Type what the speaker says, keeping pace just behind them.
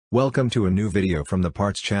Welcome to a new video from the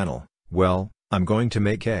Parts channel. Well, I'm going to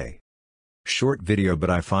make a short video, but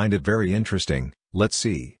I find it very interesting. Let's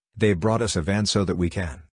see. They brought us a van so that we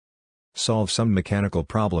can solve some mechanical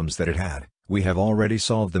problems that it had. We have already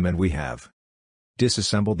solved them, and we have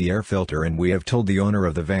disassembled the air filter, and we have told the owner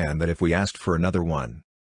of the van that if we asked for another one,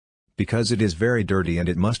 because it is very dirty and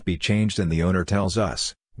it must be changed, and the owner tells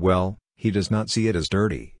us, well, he does not see it as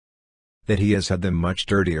dirty, that he has had them much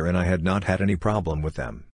dirtier, and I had not had any problem with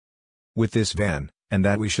them with this van, and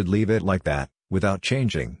that we should leave it like that, without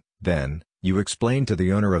changing. Then, you explain to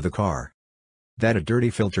the owner of the car that a dirty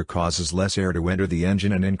filter causes less air to enter the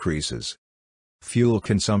engine and increases fuel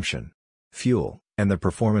consumption. And the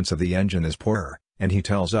performance of the engine is poorer, and he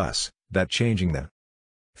tells us that changing the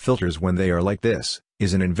filters when they are like this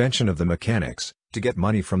is an invention of the mechanics, to get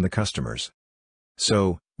money from the customers.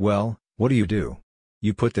 So, well, what do?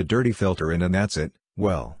 You put the dirty filter in and that's it.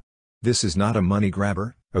 Well, this is not a money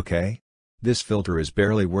grabber, okay? This filter is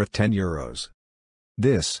barely worth 10 euros.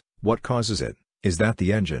 What causes it, is that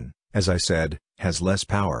the engine, as I said, has less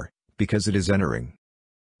power, because it is entering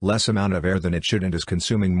less amount of air than it should and is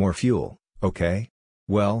consuming more fuel, okay?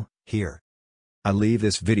 Well, here I leave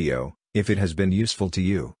this video. If it has been useful to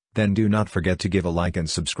you, then do not forget to give a like and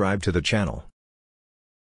subscribe to the channel.